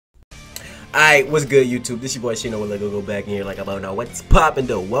Alright, what's good, YouTube? This your boy Shino-world. Go back in here like about now. What's poppin'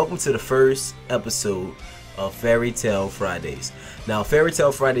 though? Welcome to the first episode of Fairy Tale Fridays. Now, Fairy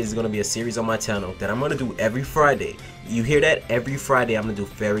Tale Fridays is going to be a series on my channel that I'm going to do every Friday. You hear that? Every Friday I'm going to do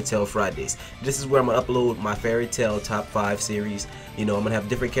Fairy Tale Fridays. This is where I'm going to upload my Fairy Tale Top 5 series. You know, I'm going to have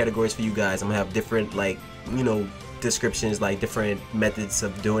different categories for you guys. I'm going to have different, like, you know, descriptions, like different methods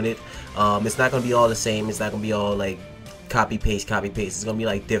of doing it. It's not going to be all the same. It's not going to be all, like, copy paste. It's gonna be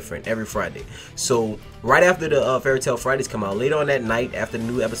like different every Friday. So right after the Fairy Tale Fridays come out, later on that night after the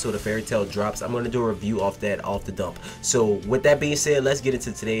new episode of Fairy Tale drops, I'm gonna do a review off the dump. So with that being said, let's get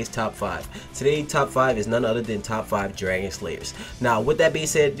into today's top 5. Today's top 5 is none other than top 5 Dragon Slayers. Now with that being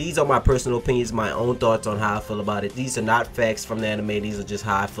said, these are my personal opinions, my own thoughts on how I feel about it. These are not facts from the anime. These are just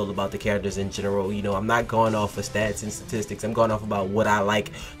how I feel about the characters in general. You know, I'm not going off of stats and statistics. I'm going off about what I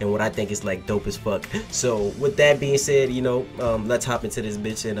like and what I think is like dope as fuck. So with that being said, you know, let's hop into this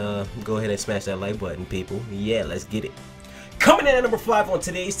bitch and go ahead and smash that like button, people. Yeah, let's get it. Coming in at number 5 on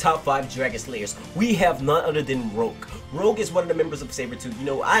today's top 5 Dragon Slayers, we have none other than Rogue. Rogue is one of the members of Sabretooth. You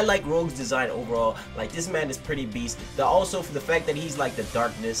know, I like Rogue's design overall. Like, this man is pretty beast. Also, for the fact that he's like the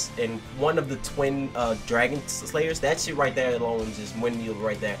darkness and one of the twin Dragon Slayers, that shit right there alone just win me over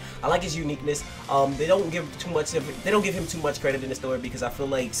right there. I like his uniqueness. They don't give him too much credit in the story because I feel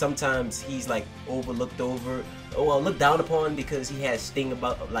like sometimes he's like looked down upon because he has Sting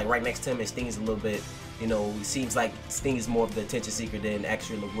like right next to him, and Sting is a little bit, you know, it seems like Sting is more of the attention seeker than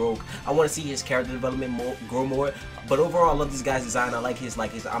actually Rogue. I want to see his character development grow more, but overall I love this guy's design. I like his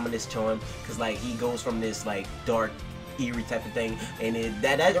ominous charm because like he goes from this like dark, eerie type of thing, and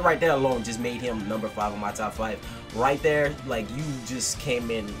that right there alone just made him number 5 on my top 5. Right there, like, you just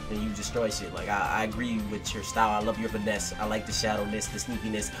came in and you destroyed shit. Like, I agree with your style. I love your finesse. I like the shadowness, the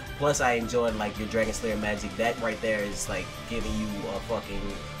sneakiness. Plus, I enjoyed like your Dragon Slayer magic. That right there is like giving you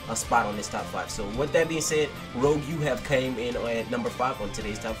a spot on this top 5. So with that being said, Rogue, you have came in at number 5 on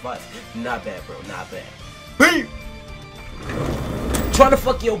today's top 5. Not bad, bro. Not bad. Beep! Trying to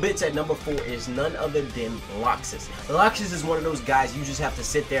fuck your bitch at number 4 is none other than Loxus. Loxus is one of those guys you just have to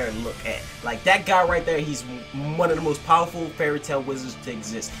sit there and look at. Like, that guy right there, he's one of the most powerful Fairy Tale wizards to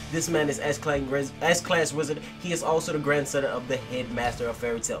exist. This man is S-class wizard. He is also the grandson of the headmaster of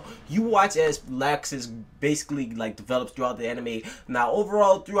Fairy Tale. You watch as Loxus basically like develops throughout the anime. Now,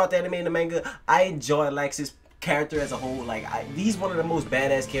 overall, throughout the anime and the manga, I enjoy Loxus' character as a whole. Like, he's one of the most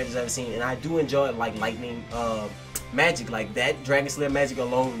badass characters I've ever seen, and I do enjoy like lightning magic. Like, that Dragon Slayer magic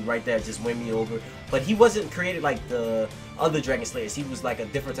alone right there just win me over. But he wasn't created like the other Dragon Slayers. He was like a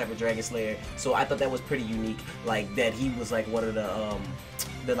different type of Dragon Slayer, so I thought that was pretty unique. Like, that he was like one of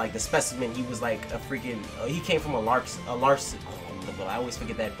the specimen. He was like a freaking he came from a I always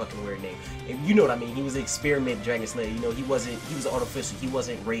forget that fucking weird name. You know what I mean. He was an experiment Dragon Slayer. You know, he was artificial. He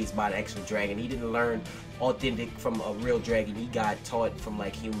wasn't raised by an actual dragon. He didn't learn authentic from a real dragon. He got taught from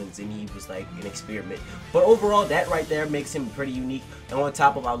like humans, and he was like an experiment. But overall, that right there makes him pretty unique. And on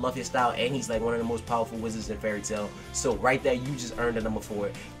top of, I love his style, and he's like one of the most powerful wizards in Fairy Tale. So right there, you just earned a number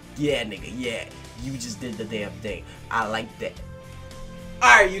 4. Yeah, nigga, yeah. You just did the damn thing. I like that.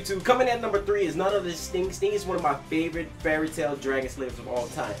 Alright, YouTube, coming at number 3 is none other than Sting. Sting is one of my favorite Fairy Tale Dragon Slayers of all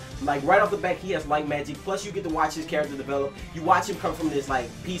time. Like, right off the bat, he has light magic, plus you get to watch his character develop. You watch him come from this like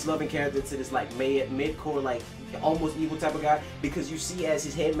peace-loving character to this like mid-core, like almost evil type of guy, because you see as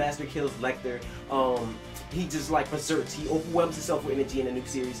his headmaster kills Lecter, he just like berserks. He overwhelms himself with energy in the new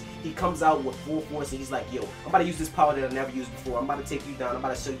series. He comes out with full force and he's like, yo, I'm about to use this power that I never used before. I'm about to take you down. I'm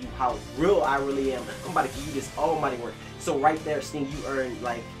about to show you how real I really am. I'm about to give you this almighty work. So right there, Sting, you earned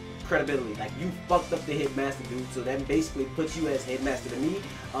like credibility. Like, you fucked up the headmaster, dude. So that basically puts you as headmaster to me.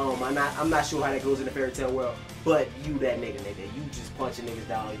 I'm not sure how that goes in the Fairy Tale world, but you that nigga. You just punching niggas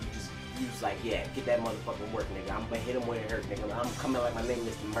down. You was like, yeah, get that motherfucking work, nigga. I'm gonna hit him where it hurt, nigga. I'm coming like my name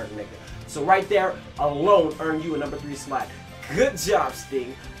is the murder, nigga. So right there alone earned you a number 3 slot. Good job,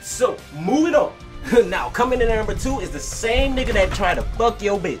 Sting. So moving on. Now coming in at number 2 is the same nigga that tried to fuck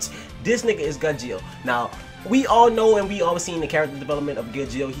your bitch. This nigga is Gajeel. Now, we all know and we all seen the character development of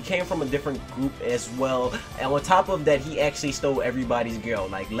Gajeel. He came from a different group as well, and on top of that, he actually stole everybody's girl.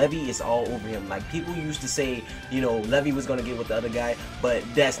 Like, Levy is all over him. Like, people used to say, you know, Levy was gonna get with the other guy, but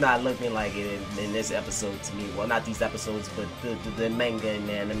that's not looking like it in this episode to me. Well, not these episodes, but the manga and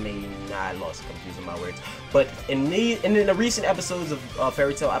the anime. I lost confusing my words. But in the recent episodes of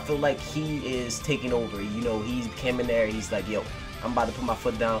Fairy Tale, I feel like he is taking over. You know, he came in there. He's like, yo, I'm about to put my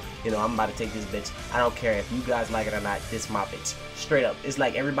foot down. You know, I'm about to take this bitch. I don't care if you guys like it or not. This my bitch. Straight up. It's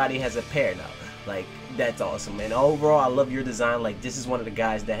like everybody has a pair now. Like, that's awesome, man. Overall, I love your design. Like, this is one of the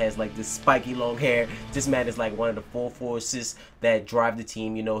guys that has like this spiky long hair. This man is like one of the 4 forces that drive the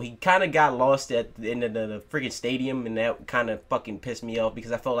team. You know, he kind of got lost at the end of the freaking stadium, and that kind of fucking pissed me off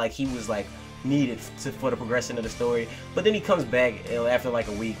because I felt like he was like needed for the progression of the story. But then he comes back after like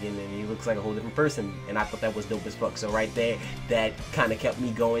a week, and then he looks like a whole different person, and I thought that was dope as fuck. So right there, that kind of kept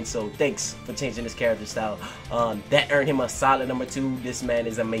me going. So thanks for changing his character style. That earned him a solid number 2. This man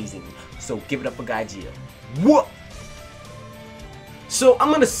is amazing. So give it up for Guy Gia. What? So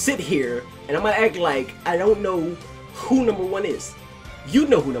I'm gonna sit here and I'm gonna act like I don't know who number 1 is. You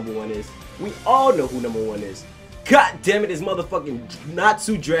know who number 1 is. We all know who number 1 is. God damn it, is motherfucking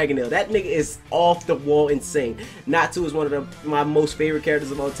Natsu Dragonell. That nigga is off the wall insane. Natsu is one of my most favorite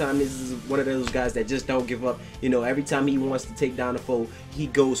characters of all time. This is one of those guys that just don't give up. You know, every time he wants to take down a foe, he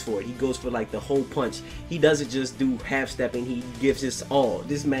goes for it. He goes for like the whole punch. He doesn't just do half stepping, he gives his all.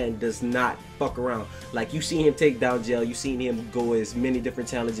 This man does not fuck around. Like, you see him take down Gel, you seen him go as many different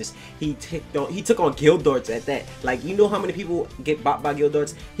challenges. He took on Gildarts at that. Like, you know how many people get bopped by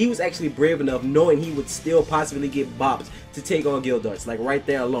Gildarts? He was actually brave enough, knowing he would still possibly get bopped, to take on Gildarts, like right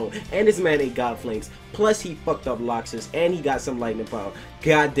there alone. And this man ate God Flames. Plus he fucked up Loxus, and he got some lightning power.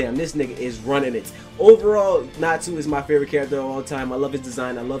 God damn, this nigga is running it. Overall, Natsu is my favorite character of all time. I love his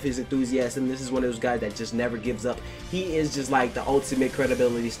design, I love his enthusiasm. This is one of those guys that just never gives up. He is just like the ultimate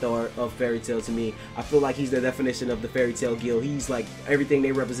credibility star of Fairy Tail to me. I feel like he's the definition of the Fairy Tail Guild. He's like everything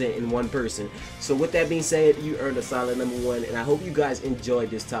they represent in one person. So with that being said, you earned a solid number 1, and I hope you guys enjoyed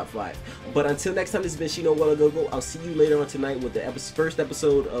this top 5. But until next time, this has been Shino-world. I'll see you later on tonight with the first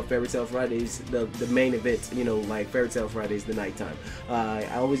episode of Fairy Tail Fridays, the main event, you know, like Fairy Tail Fridays, the nighttime.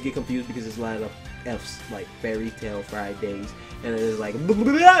 I always get confused because there's a lot of F's, like Fairy Tail Fridays, and it's like blah, blah,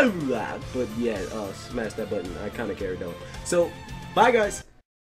 blah, blah. But yeah, smash that button. I kind of carried on. So bye guys.